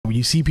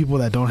you see people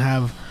that don't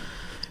have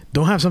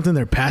something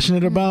they're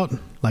passionate about.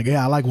 Like,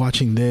 yeah, I like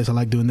watching this, I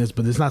like doing this,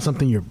 but it's not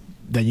something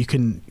that you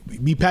can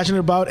be passionate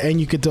about, and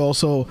you get to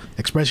also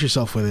express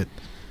yourself with it.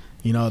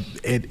 You know,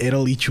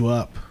 it'll eat you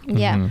up.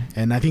 Yeah.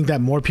 And I think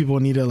that more people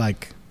need to,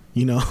 like,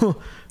 you know,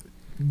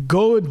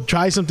 go and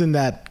try something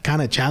that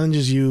kind of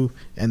challenges you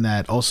and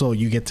that also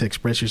you get to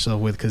express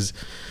yourself with, because,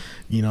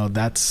 you know,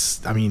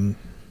 that's, I mean,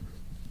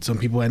 some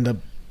people end up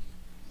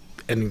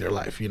ending their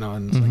life, you know,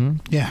 and it's like,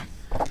 yeah,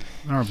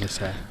 horribly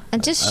sad.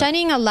 And just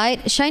shining a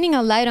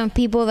light on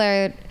people that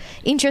are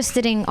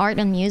interested in art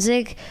and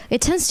music.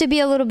 It tends to be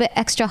a little bit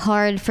extra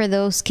hard for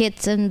those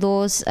kids and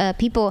those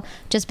people,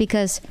 just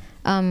because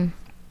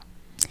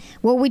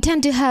well, we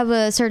tend to have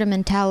a certain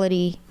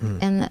mentality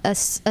and a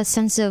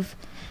sense of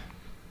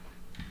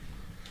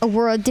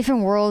a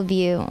different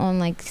worldview on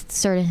like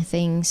certain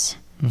things.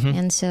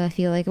 And so I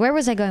feel like, where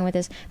was I going with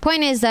this?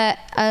 Point is that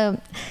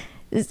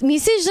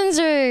musicians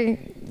are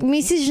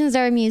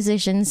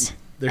musicians.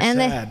 They're and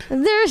sad.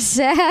 They're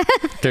sad.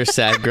 They're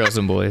sad girls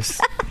and boys.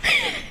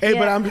 Hey,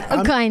 but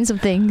all kinds of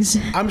things.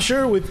 I'm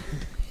sure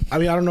I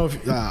don't know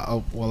if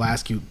we'll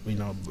ask you, you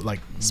know, like,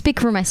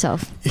 speak for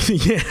myself.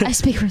 Yeah, I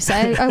speak for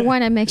myself. I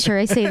want to make sure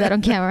I say that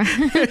on camera.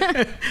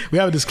 We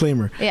have a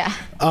disclaimer. Yeah.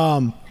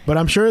 But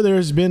I'm sure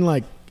there's been,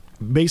 like,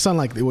 based on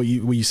like what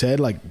you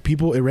said, like,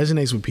 people, it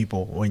resonates with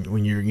people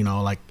when you're, you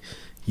know, like,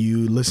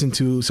 you listen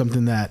to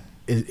something that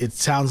it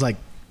sounds like,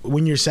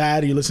 when you're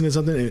sad, you listen to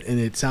something and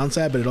it sounds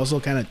sad, but it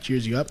also kind of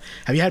cheers you up.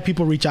 Have you had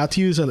people reach out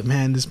to you so that,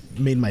 man, this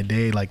made my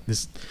day, like,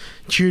 this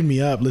cheered me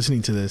up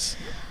listening to this?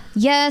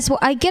 Yes, well,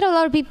 I get a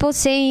lot of people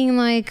saying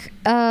like,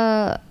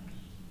 oh,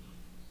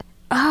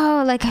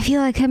 like, I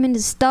feel like I'm in the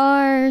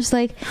stars,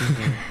 like,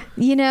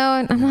 you know,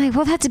 and I'm like,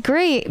 well, that's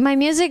great. My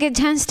music, it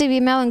tends to be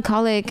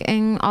melancholic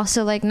and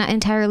also like not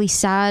entirely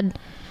sad.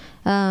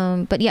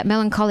 But yeah,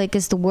 melancholic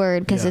is the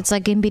word, because it's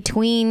like in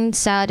between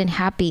sad and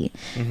happy.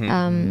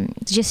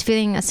 Just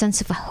feeling a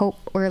sense of a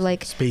hope, or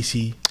like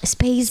Spacey.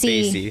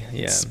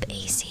 Yeah.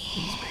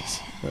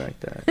 Spacey. I like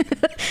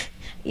that.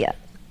 Yeah.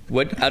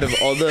 What, out of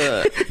all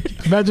the...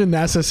 Imagine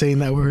NASA saying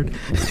that word.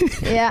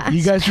 Yeah.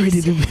 You guys ready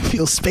to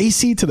feel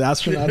spacey to the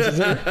astronauts?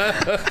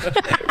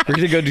 We're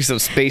going to go do some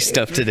space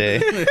stuff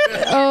today.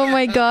 Oh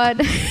my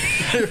God.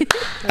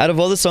 Out of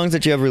all the songs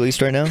that you have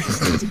released right now,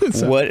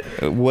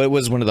 what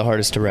was one of the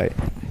hardest to write?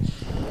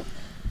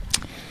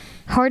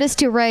 Hardest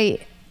to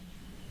write?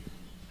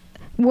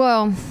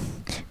 Well,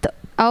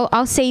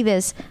 I'll say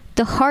this.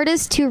 The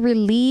hardest to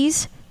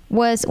release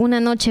was Una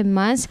Noche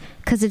Más,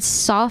 because it's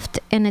soft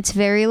and it's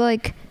very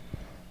like...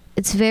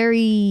 It's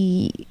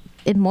very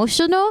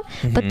emotional,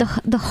 but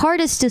the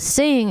hardest to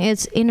sing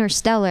is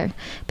Interstellar,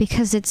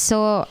 because it's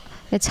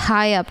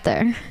high up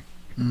there.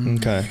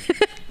 Okay.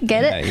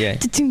 Get it? Yeah.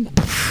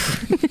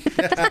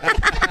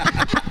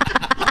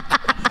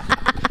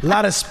 A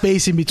lot of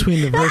space in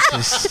between the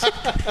verses.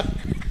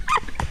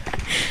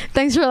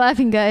 Thanks for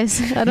laughing,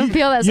 guys. I don't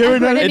feel that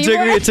awkward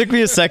anymore. It took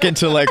me a second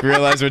to like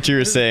realize what you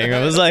were saying.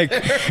 I was like,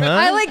 huh?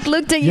 I like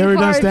looked at you ever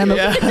hard. done stand-up?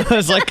 Yeah, I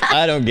was like,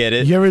 I don't get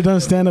it. You ever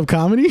done stand-up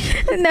comedy?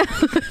 No.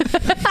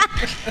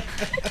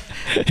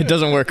 It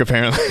doesn't work,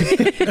 apparently.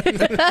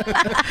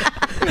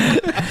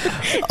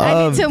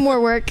 I need some more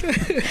work.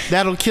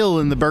 That'll kill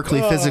in the Berkeley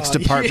physics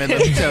department,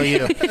 let me tell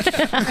you.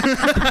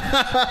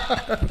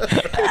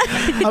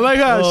 I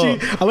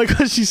like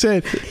how she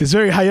said it's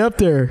very high up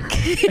there.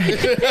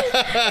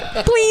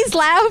 Please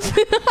laugh.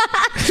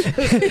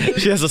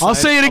 She has a I'll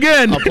say it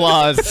again.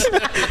 Applause.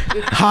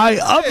 High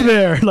up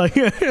there. Like,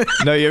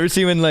 No, you ever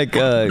see when like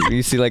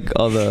you see like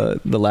all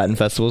the Latin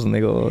festivals and they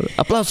go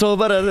applauso,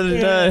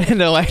 and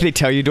they're like, they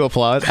tell you to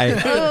applause. I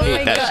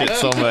hate that shit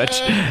so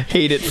much.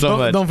 Hate it so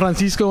much. Don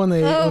Francisco, when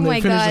they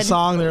finish the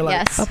song, they're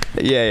like, yes.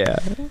 Yeah.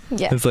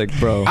 It's like,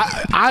 bro.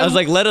 I was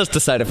like, let us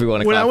decide if we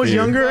want to. When I was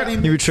younger,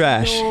 you were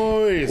trash.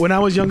 When I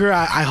was younger,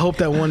 I hoped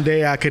that one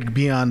day I could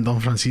be on Don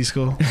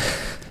Francisco,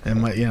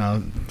 and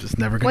just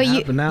never gonna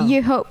happen now.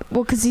 You hope,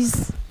 well, because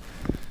he's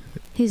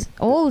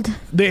old.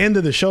 The end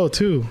of the show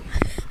too.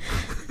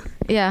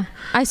 Yeah,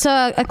 I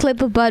saw a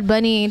clip of Bad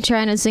Bunny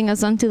trying to sing a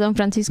song to Don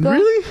Francisco.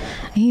 Really?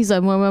 He's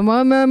like, and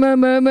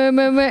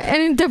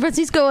Don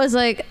Francisco was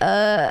like,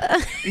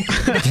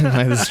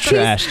 This is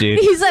trash, dude.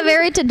 He's a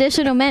very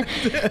traditional man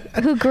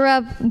who grew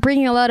up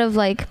bringing a lot of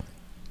like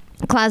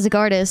classic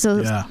artists,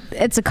 so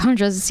it's a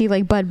contrast to see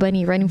like Bad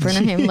Bunny right in front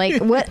of him.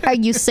 Like, what are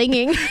you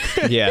singing?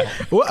 Yeah.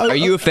 Are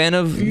you a fan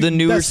of the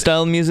newer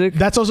style music?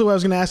 That's also what I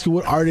was gonna ask you.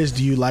 What artists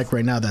do you like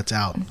right now that's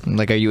out?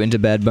 Like, are you into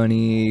Bad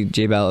Bunny,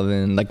 J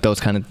Balvin, like those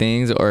kind of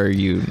things, or are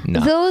you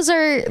not? Those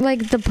are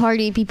like the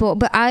party people,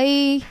 but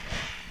I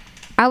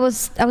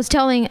was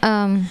telling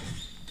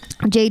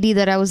JD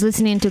that I was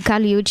listening to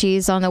Kali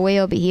Uchis on the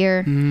way over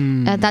here.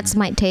 That's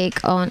my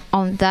take on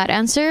that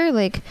answer.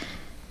 Like,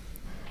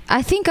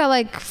 I think I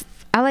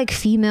like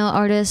female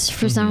artists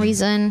for some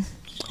reason.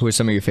 Who are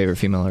some of your favorite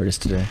female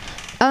artists today?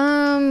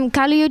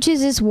 Kali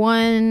Uchis is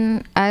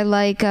one. I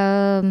like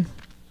Carla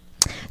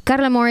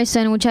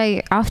Morrison, which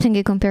I often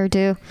get compared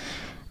to.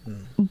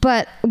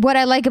 but what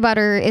I like about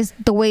her is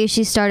the way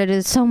she started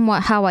is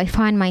somewhat how I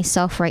find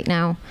myself right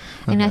now.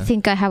 And I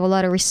think I have a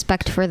lot of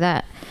respect for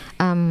that.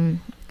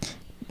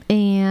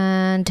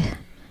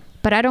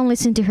 But I don't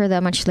listen to her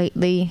that much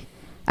lately.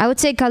 I would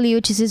say Kali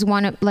Uchis is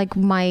one of like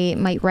my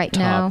right Top,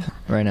 now.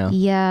 right now.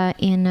 Yeah,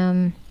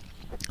 and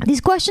this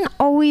question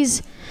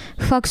always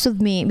fucks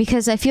with me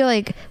because I feel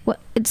like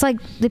it's like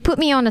they put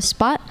me on a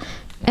spot,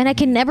 and I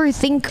can never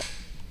think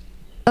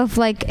of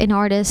like an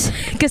artist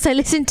because I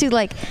listen to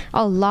like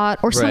a lot,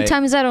 or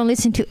sometimes I don't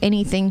listen to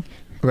anything.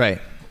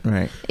 Right.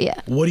 Yeah.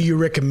 What do you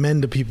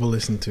recommend to people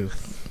listen to?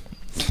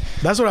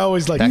 That's what I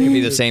always like. That could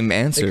be the same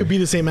answer. It could be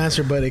the same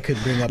answer, but it could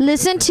bring up.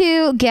 Listen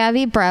to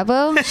Gabby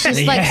Bravo.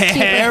 She's like super.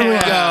 There we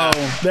go.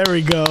 There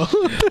we go.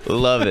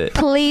 Love it.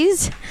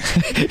 Please.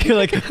 You're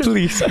like,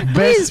 please.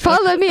 Please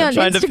follow me on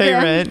Trying Instagram. to pay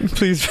rent.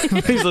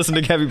 Please listen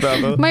to Gabby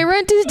Bravo. My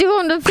rent is due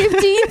on the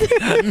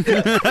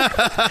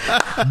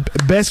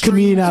 15th. Best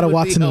comedian out of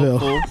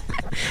Watsonville.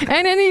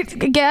 And I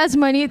need gas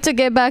money to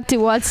get back to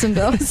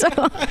Watsonville. So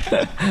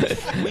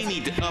We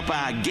need to up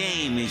our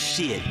game and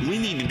shit. We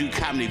need to do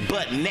comedy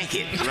butt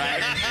naked, right?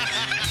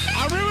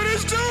 I remember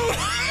this dude.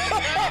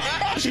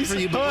 For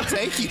you, but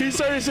thank you. He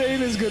started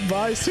saying his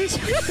goodbyes.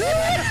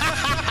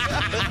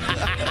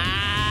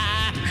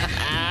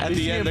 At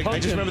the end, I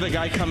just remember the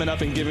guy coming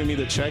up and giving me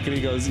the check, and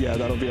he goes, "Yeah,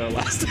 that'll be our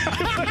last time."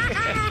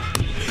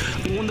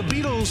 When the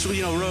Beatles,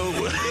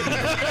 wrote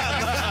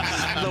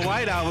the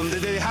White Album,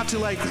 they had to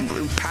like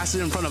pass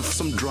it in front of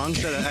some drunks.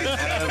 So why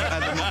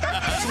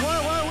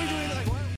don't we do